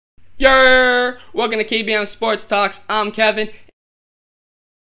Welcome to KBM Sports Talks. I'm Kevin.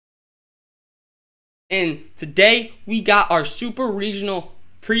 And today we got our super regional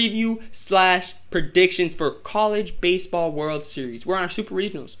preview / predictions for College Baseball World Series. We're on our super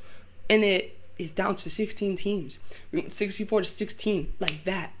regionals. And it is down to 16 teams. We went 64 to 16 like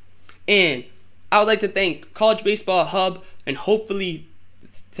that. And I would like to thank College Baseball Hub, and hopefully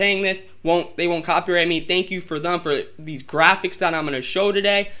saying this they won't copyright me. Thank you for them for these graphics that I'm going to show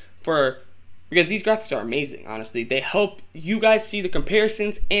today. Because these graphics are amazing, honestly. They help you guys see the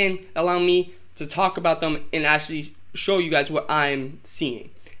comparisons and allow me to talk about them and actually show you guys what I'm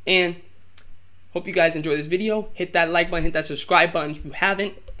seeing. And hope you guys enjoy this video. Hit that like button, hit that subscribe button if you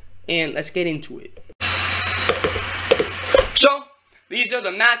haven't, and let's get into it. So, these are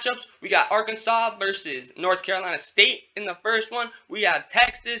the matchups. We got Arkansas versus North Carolina State in the first one. We have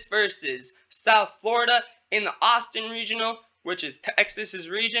Texas versus South Florida in the Austin Regional, which is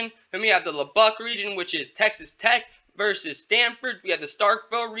Texas's region. Then we have the Lubbock region, which is Texas Tech versus Stanford. We have the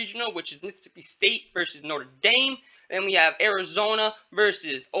Starkville regional, which is Mississippi State versus Notre Dame. Then we have Arizona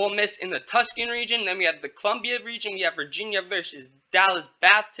versus Ole Miss in the Tuscan region. Then we have the Columbia region. We have Virginia versus Dallas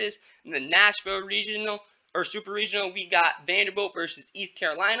Baptist. In the Nashville regional or super regional, we got Vanderbilt versus East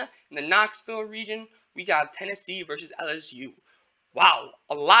Carolina. In the Knoxville region, we got Tennessee versus LSU. Wow,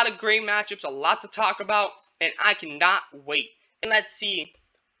 a lot of great matchups, a lot to talk about, and I cannot wait. And let's see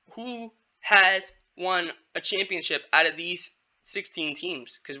who has won a championship out of these 16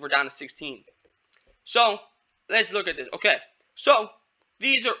 teams, because we're down to 16. So, let's look at this. Okay, so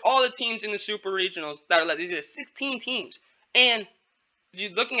these are all the teams in the super regionals that are these are 16 teams. And if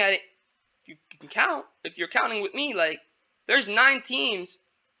you're looking at it, you can count, if you're counting with me, like, there's 9 teams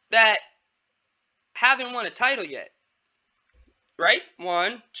that haven't won a title yet. Right?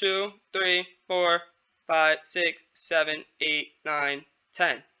 1, 2, 3, 4, 5, 6, 7, 8, 9,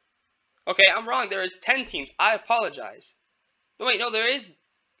 10. Okay, I'm wrong. There is 10 teams. I apologize. No, wait, no, there is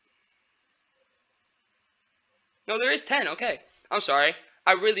 10. Okay, I'm sorry.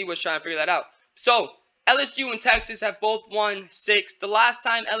 I really was trying to figure that out. So, LSU and Texas have both won 6. The last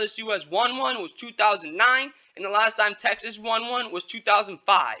time LSU has won one was 2009, and the last time Texas won one was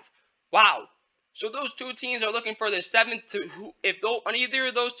 2005. Wow. So those two teams are looking for their 7th. If either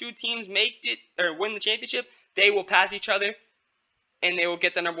of those two teams make it or win the championship, they will pass each other, and they will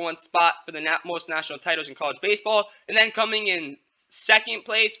get the #1 spot for the most national titles in college baseball. And then coming in second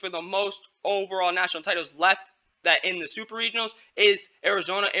place for the most overall national titles left that in the super regionals is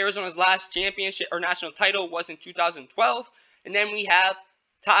Arizona. Arizona's last championship or national title was in 2012. And then we have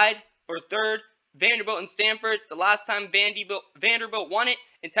tied for third Vanderbilt and Stanford. The last time Vanderbilt won it,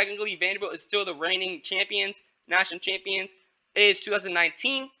 and technically Vanderbilt is still the reigning champions, national champions, is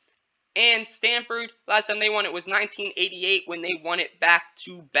 2019. And Stanford, last time they won it was 1988 when they won it back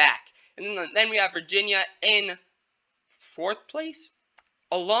to back. And then we have Virginia in 4th place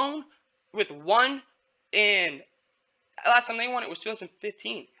alone with 1, and last time they won it was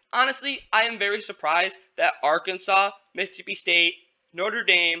 2015. Honestly, I am very surprised that Arkansas, Mississippi State, Notre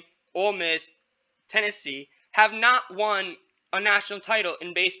Dame, Ole Miss, Tennessee have not won a national title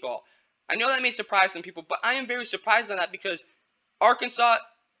in baseball. I know that may surprise some people, but I am very surprised on that because Arkansas,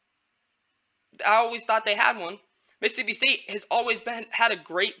 I always thought they had one. Mississippi State has always had a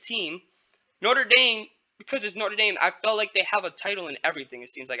great team. Notre Dame, because it's Notre Dame, I felt like they have a title in everything, it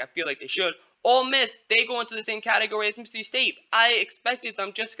seems like. I feel like they should. Ole Miss, they go into the same category as Mississippi State. I expected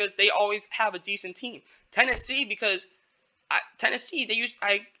them just because they always have a decent team. Tennessee, because I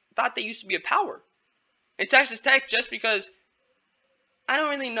thought they used to be a power. And Texas Tech, just because I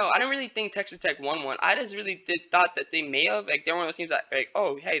don't really know. I don't really think Texas Tech won one. I just really thought that they may have. Like, they're one of those teams that, like,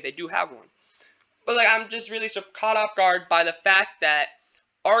 oh, hey, they do have one. But, like, I'm just really caught off guard by the fact that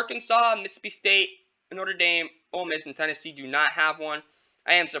Arkansas, Mississippi State, Notre Dame, Ole Miss, and Tennessee do not have one.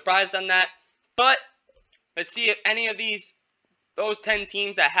 I am surprised on that. But let's see if any of those 10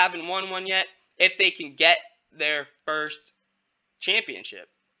 teams that haven't won one yet, if they can get their first championship,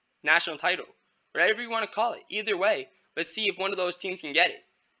 national title, whatever you want to call it. Either way, let's see if one of those teams can get it.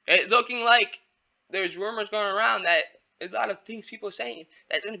 It's looking like there's rumors going around that a lot of things people are saying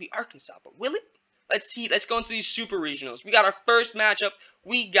that it's going to be Arkansas, but will it? Let's see. Let's go into these super regionals. We got our first matchup.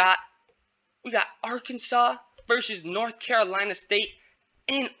 We got Arkansas versus North Carolina State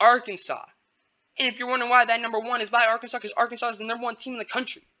in Arkansas. And if you're wondering why that #1 is by Arkansas, because Arkansas is the #1 team in the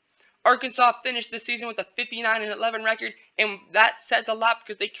country. Arkansas finished the season with a 59-11 record, and that says a lot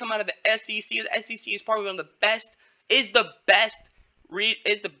because they come out of the SEC. The SEC is probably one of the best,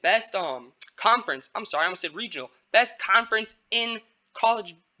 conference. I'm sorry, I almost said regional. Best conference in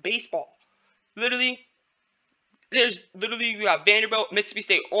college baseball. Literally, There's literally, you have Vanderbilt, Mississippi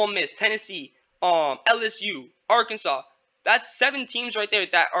State, Ole Miss, Tennessee, LSU, Arkansas. That's 7 teams right there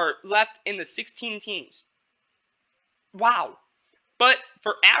that are left in the 16 teams. Wow. But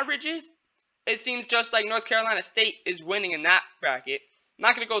for averages, it seems just like North Carolina State is winning in that bracket. I'm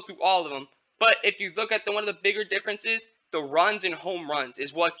not going to go through all of them. But if you look at one of the bigger differences, the runs and home runs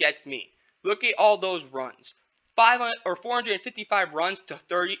is what gets me. Look at all those runs. 455 runs to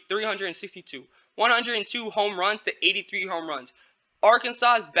 362. 102 home runs to 83 home runs.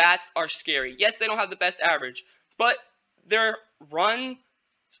 Arkansas's bats are scary. Yes, they don't have the best average, but their run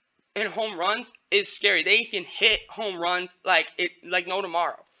and home runs is scary. They can hit home runs like no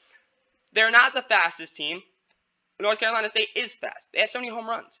tomorrow. They're not the fastest team. North Carolina State is fast. They have 70 home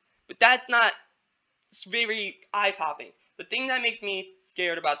runs, but that's not very eye-popping. The thing that makes me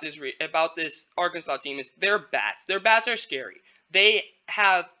scared about this Arkansas team is their bats. Their bats are scary. They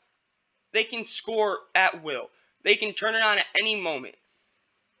can score at will. They can turn it on at any moment.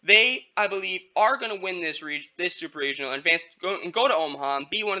 They, I believe, are going to win this Super Regional, advance, go to Omaha and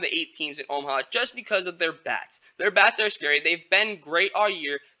be one of the 8 teams in Omaha just because of their bats. Their bats are scary. They've been great all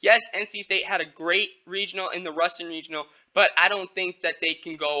year. Yes, NC State had a great regional in the Ruston Regional, but I don't think that they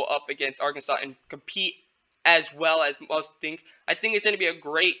can go up against Arkansas and compete as well as most think. I think it's going to be a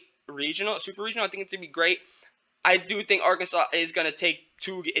great regional, Super Regional. I think it's going to be great. I do think Arkansas is going to take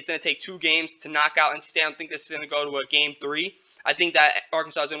 2 games to knock out NC State. I don't think this is going to go to a game 3. I think that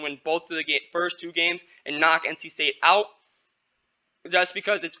Arkansas is going to win both of the first 2 games and knock NC State out just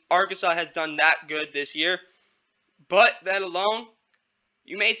because Arkansas has done that good this year. But that alone,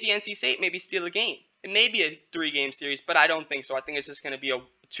 you may see NC State maybe steal a game. It may be a 3-game series, but I don't think so. I think it's just going to be a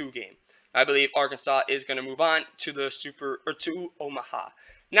 2-game. I believe Arkansas is going to move on to to Omaha.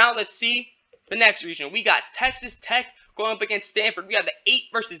 Now let's see the next regional. We got Texas Tech going up against Stanford. We have the 8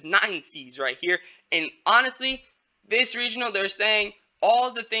 versus 9 seeds right here. And honestly, this regional, they're saying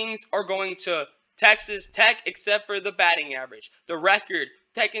all the things are going to Texas Tech except for the batting average. The record,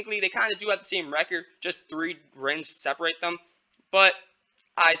 technically, they kind of do have the same record, just 3 wins separate them. But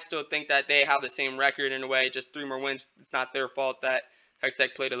I still think that they have the same record in a way, just 3 more wins. It's not their fault that Texas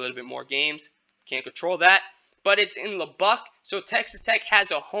Tech played a little bit more games. Can't control that. But it's in Lubbock, so Texas Tech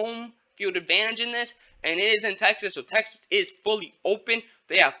has a home field advantage in this. And it is in Texas, so Texas is fully open.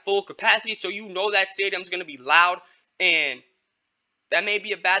 They have full capacity, so you know that stadium's going to be loud. And that may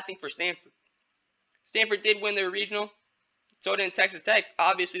be a bad thing for Stanford. Stanford did win their regional. So did Texas Tech.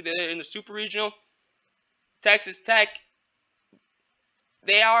 Obviously, they're in the Super Regional. Texas Tech,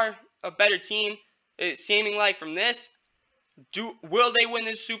 they are a better team. It's seeming like from this. Will they win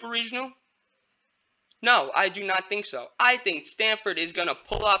the Super Regional? No, I do not think so. I think Stanford is going to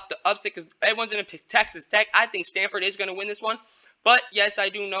pull off the upset because everyone's going to pick Texas Tech. I think Stanford is going to win this one. But, yes, I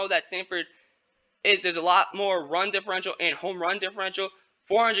do know that Stanford there's a lot more run differential and home run differential.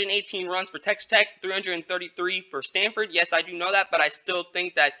 418 runs for Texas Tech, 333 for Stanford. Yes, I do know that, but I still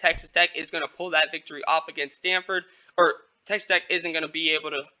think that Texas Tech is going to pull that victory off against Stanford. Or Texas Tech isn't going to be able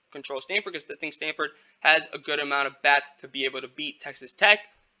to control Stanford because I think Stanford has a good amount of bats to be able to beat Texas Tech.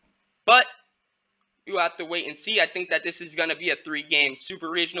 But you have to wait and see. I think that this is going to be a 3-game Super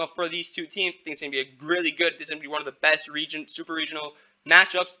Regional for these 2 teams. I think it's going to be really good. This is going to be one of the best Super Regional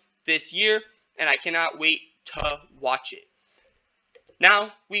matchups this year. And I cannot wait to watch it.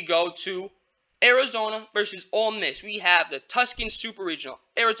 Now we go to Arizona versus Ole Miss. We have the Tuscan Super Regional.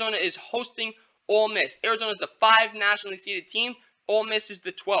 Arizona is hosting Ole Miss. Arizona is the 5 nationally seeded team. Ole Miss is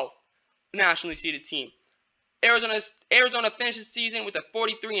the 12th nationally seeded team. Arizona finishes the season with a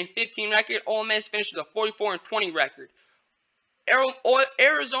 43-15 record. Ole Miss finishes with a 44-20 record.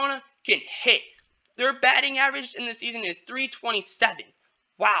 Arizona can hit. Their batting average in the season is 327.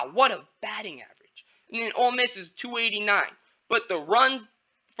 Wow, what a batting average. And then Ole Miss is 289. But the runs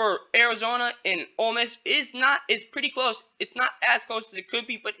for Arizona and Ole Miss is pretty close. It's not as close as it could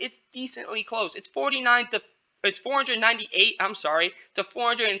be, but it's decently close. It's 498, to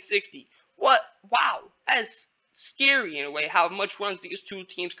 460. What? Wow. That's scary in a way how much runs these 2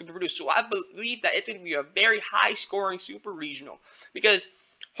 teams can produce. So I believe that it's going to be a very high scoring Super Regional. Because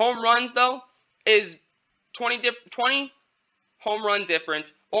home runs though is 20 home run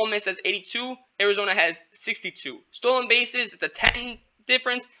difference. Ole Miss has 82. Arizona has 62. Stolen bases, it's a 10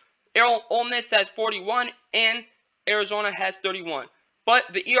 difference. Ole Miss has 41 and Arizona has 31.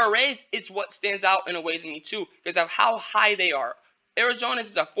 But the ERAs is what stands out in a way to me too because of how high they are.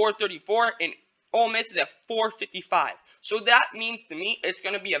 Arizona's is a 434 and Ole Miss is at 455. So that means to me it's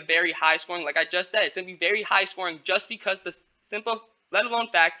going to be a very high scoring. Like I just said, it's going to be very high scoring just because the simple, let alone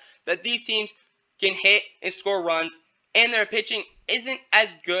fact that these teams can hit and score runs and their pitching isn't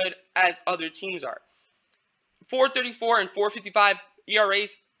as good as other teams are. 4.34 and 4.55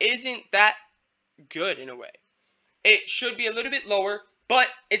 ERAs isn't that good in a way. It should be a little bit lower, but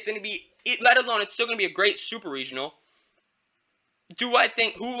it's going to be, let alone it's still going to be a great super regional. Who do I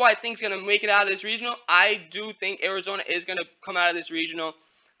think is going to make it out of this regional? I do think Arizona is going to come out of this regional.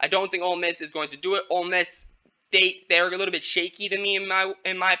 I don't think Ole Miss is going to do it. Ole Miss, they're a little bit shaky to me in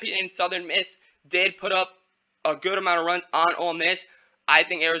my opinion. Southern Miss did put up a good amount of runs on Ole Miss. I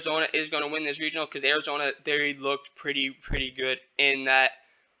think Arizona is going to win this regional because Arizona, they looked pretty good in that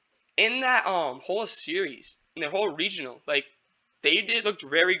whole series, in their whole regional. Like, they did look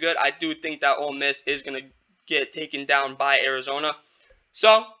very good. I do think that Ole Miss is going to get taken down by Arizona. So,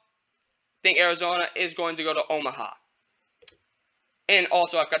 I think Arizona is going to go to Omaha. And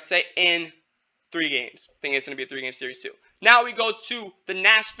also, I've got to say, in 3 games. I think it's going to be a 3-game series too. Now we go to the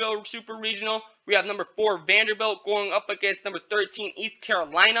Nashville Super Regional. We have number 4 Vanderbilt going up against number 13 East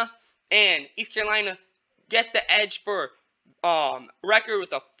Carolina. And East Carolina gets the edge for record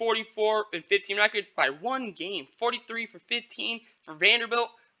with a 44-15 record by 1 game. 43-15 for Vanderbilt.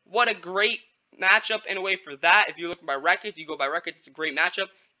 What a great matchup in a way for that. If you look by records, you go by records, it's a great matchup.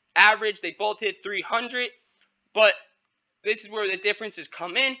 Average, they both hit 300. But this is where the differences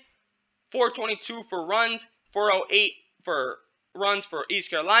come in. 422 for runs, 408 for runs for East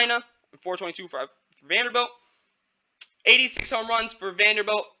Carolina, 422 for Vanderbilt. 86 home runs for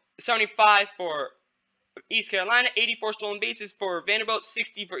Vanderbilt, 75 for East Carolina, 84 stolen bases for Vanderbilt,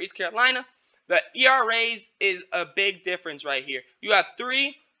 60 for East Carolina. The ERAs is a big difference right here. You have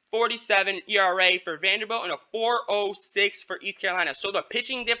 3.47 ERA for Vanderbilt and a 4.06 for East Carolina. So the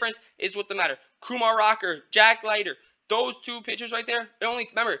pitching difference is what the matter. Kumar Rocker, Jack Leiter, those 2 pitchers right there, they only,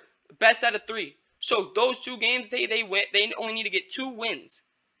 remember, best out of 3. So those 2 games, they win. They only need to get 2 wins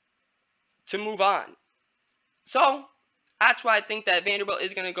to move on. So that's why I think that Vanderbilt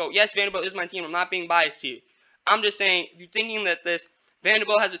is going to go. Yes, Vanderbilt is my team. I'm not being biased here. I'm just saying, if you're thinking that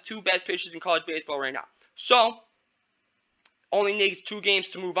Vanderbilt has the 2 best pitchers in college baseball right now. So only needs 2 games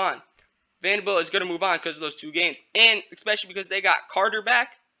to move on. Vanderbilt is going to move on because of those 2 games. And especially because they got Carter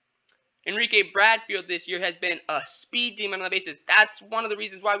back. Enrique Bradfield this year has been a speed demon on the bases. That's one of the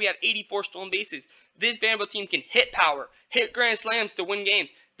reasons why we have 84 stolen bases. This Vanderbilt team can hit power, hit grand slams to win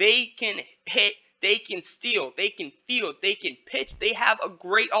games. They can hit, they can steal, they can field, they can pitch. They have a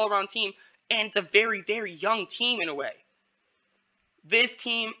great all-around team, and it's a very, very young team in a way. This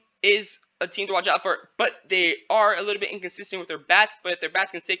team is a team to watch out for, but they are a little bit inconsistent with their bats. But if their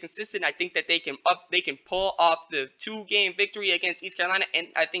bats can stay consistent, I think that they can pull off the 2-game victory against East Carolina, and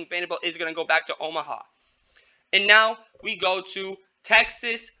I think Vanderbilt is going to go back to Omaha. And now we go to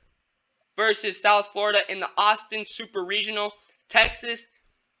Texas versus South Florida in the Austin Super Regional. Texas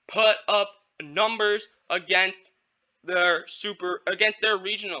put up numbers against their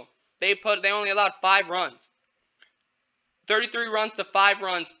regional. They only allowed 5 runs. 33 runs to 5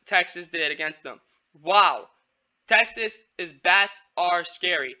 runs Texas did against them. Wow. Texas's bats are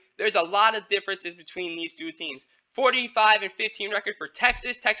scary. There's a lot of differences between these 2 teams. 45-15 record for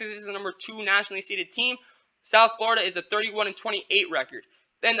Texas. Texas is the number 2 nationally seeded team. South Florida is a 31-28 record.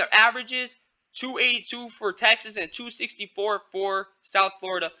 Then their averages, 282 for Texas and 264 for South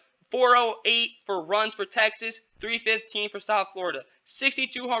Florida. 408 for runs for Texas, 315 for South Florida.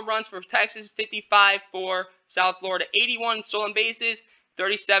 62 home runs for Texas, 55 for South Florida. 81 stolen bases,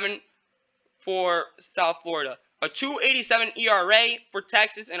 37 for South Florida. A 2.87 ERA for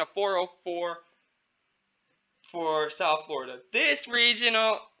Texas and a 4.04 for South Florida. This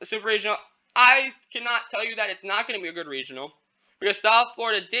regional, super regional, I cannot tell you that it's not going to be a good regional because South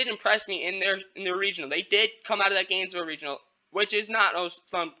Florida did impress me in their regional. They did come out of that Gainesville regional, which is not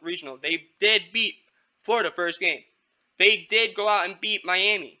some regional. They did beat Florida first game. They did go out and beat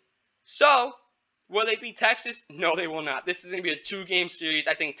Miami. So, will they beat Texas? No, they will not. This is going to be a 2-game series.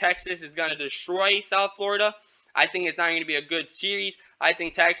 I think Texas is going to destroy South Florida. I think it's not going to be a good series. I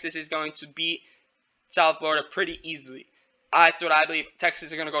think Texas is going to beat South Florida pretty easily. That's what I believe.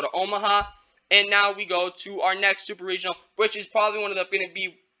 Texas is going to go to Omaha. And now we go to our next super regional, which is probably going to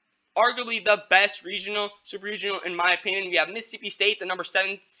be arguably the best super regional in my opinion. We have Mississippi State, the number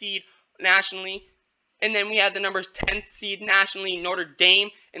 7 seed nationally. And then we have the number 10 seed nationally, Notre Dame,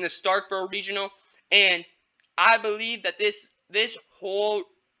 in the Starkville regional. And I believe that this matchup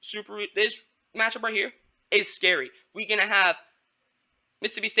right here is scary. We're gonna have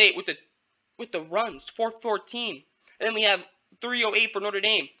Mississippi State with the runs, 414. And then we have 308 for Notre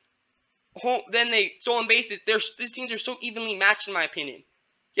Dame. Then they stolen bases. These teams are so evenly matched in my opinion.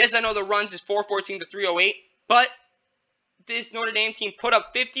 Yes, I know the runs is 414 to 308, but this Notre Dame team put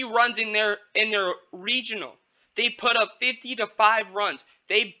up 50 runs in their regional. They put up 50 to 5 runs.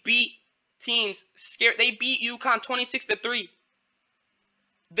 They beat teams scared. They beat UConn 26-3.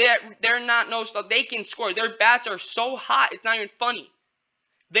 They're not no stuff. They can score. Their bats are so hot. It's not even funny.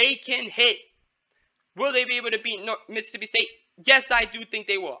 They can hit. Will they be able to beat Mississippi State? Yes, I do think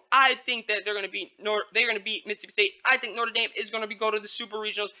they will. I think that they're going to beat Mississippi State. I think Notre Dame is going to go to the Super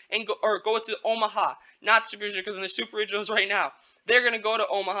Regionals and go to Omaha, not Super Regionals, because in the Super Regionals right now, they're going to go to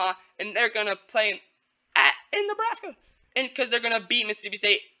Omaha and they're going to play in Nebraska, and because they're going to beat Mississippi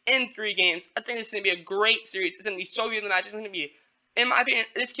State in 3 games. I think this is going to be a great series. It's going to be so evenly matched. It's going to be, in my opinion,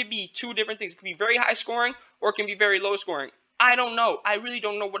 this could be 2 different things. It could be very high scoring or it can be very low scoring. I don't know. I really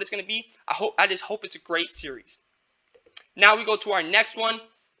don't know what it's going to be. I just hope it's a great series. Now we go to our next one.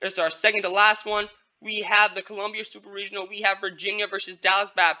 It's our second to last one. We have the Columbia Super Regional. We have Virginia versus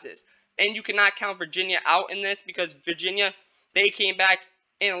Dallas Baptist. And you cannot count Virginia out in this because Virginia, they came back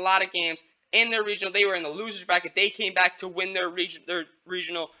in a lot of games. In their regional, they were in the losers bracket. They came back to win their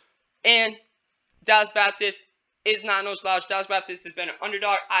regional. And Dallas Baptist is not no slouch. Dallas Baptist has been an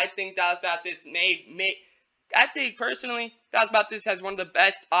underdog. I think Dallas Baptist I think personally, Dallas Baptist has one of the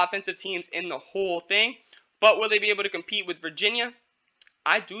best offensive teams in the whole thing. But will they be able to compete with Virginia?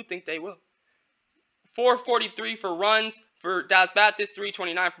 I do think they will. 443 for runs for Dallas Baptist,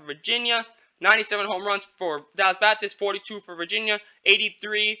 329 for Virginia. 97 home runs for Dallas Baptist, 42 for Virginia.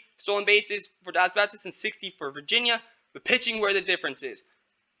 83 stolen bases for Dallas Baptist and 60 for Virginia. The pitching where the difference is.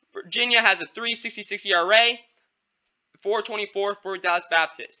 Virginia has a 3.66 ERA, 4.24 for Dallas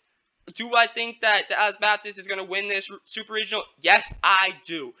Baptist. Do I think that Dallas Baptist is going to win this Super Regional? Yes, I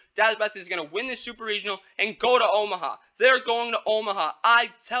do. Dallas Baptist is going to win this Super Regional and go to Omaha. They're going to Omaha. I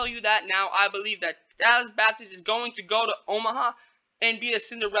tell you that now. I believe that Dallas Baptist is going to go to Omaha and be a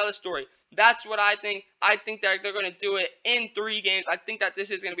Cinderella story. That's what I think. I think that they're going to do it in 3 games. I think that this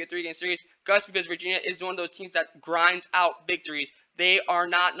is going to be a 3-game series just because Virginia is one of those teams that grinds out victories. They are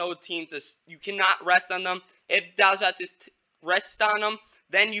not no team you cannot rest on them. If Dallas Baptist rests on them,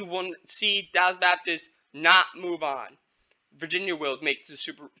 then you will see Dallas Baptist not move on. Virginia will make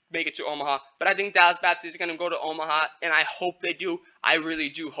it to Omaha, but I think Dallas Baptist is going to go to Omaha, and I hope they do. I really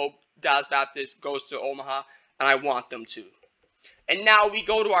do hope Dallas Baptist goes to Omaha, and I want them to. And now we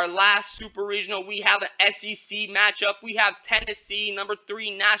go to our last Super Regional. We have an SEC matchup. We have Tennessee, number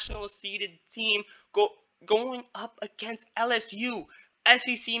 3 national seeded team, going up against LSU.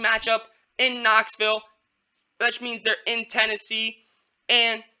 SEC matchup in Knoxville, which means they're in Tennessee.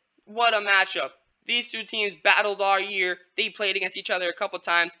 And what a matchup. These 2 teams battled all year. They played against each other a couple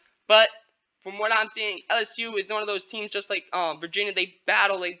times. But from what I'm seeing, LSU is one of those teams just like Virginia. They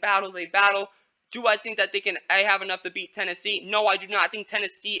battle. Do I think that I have enough to beat Tennessee? No, I do not. I think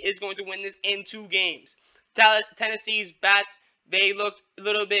Tennessee is going to win this in 2 games. Tennessee's bats, they looked a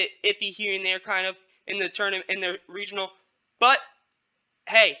little bit iffy here and there kind of in the tournament, in their regional. But,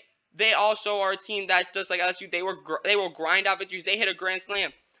 hey, they also are a team that's just like LSU. They will grind out victories. They hit a grand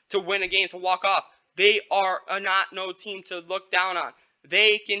slam to win a game, to walk off. They are not no team to look down on.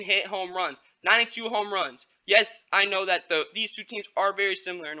 They can hit home runs. 92 home runs. Yes, I know that these 2 teams are very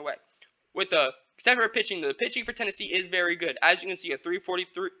similar in a way. Except for pitching, the pitching for Tennessee is very good. As you can see, a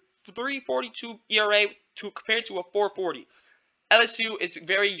 3.42 ERA compared to a 4.40. LSU is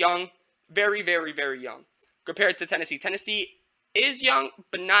very young, very, very, very young compared to Tennessee. Tennessee is young,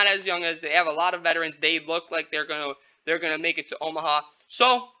 but not as young as they have a lot of veterans. They look like they're gonna make it to Omaha.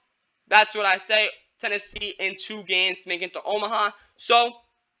 So that's what I say. Tennessee in 2 games making it to Omaha. So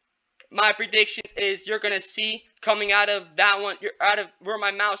my predictions is you're gonna see coming out of that one. You're out of where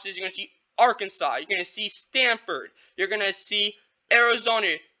my mouse is. You're gonna see Arkansas. You're gonna see Stanford. You're gonna see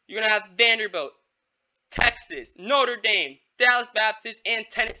Arizona. You're gonna have Vanderbilt, Texas, Notre Dame, Dallas Baptist, and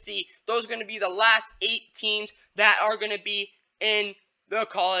Tennessee. Those are gonna be the last 8 teams that are gonna be in the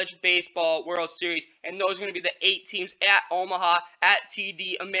College Baseball World Series, and those are going to be the 8 teams at Omaha at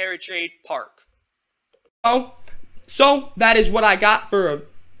TD Ameritrade Park. So that is what I got for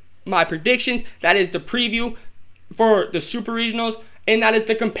my predictions. That is the preview for the Super Regionals, and that is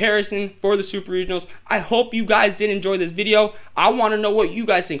the comparison for the Super Regionals. I hope you guys did enjoy this video. I want to know what you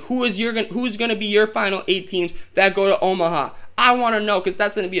guys think. Who's going to be your final 8 teams that go to Omaha? I want to know, because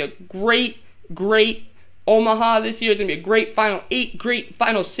that's going to be a great Omaha this year. Is going to be a great final 8, great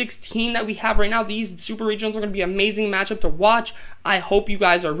final 16 that we have right now. These Super Regionals are going to be an amazing matchup to watch. I hope you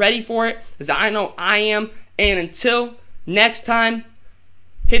guys are ready for it, because I know I am. And until next time,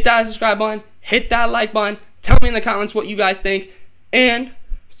 hit that subscribe button, hit that like button, tell me in the comments what you guys think, and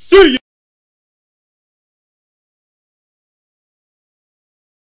see you.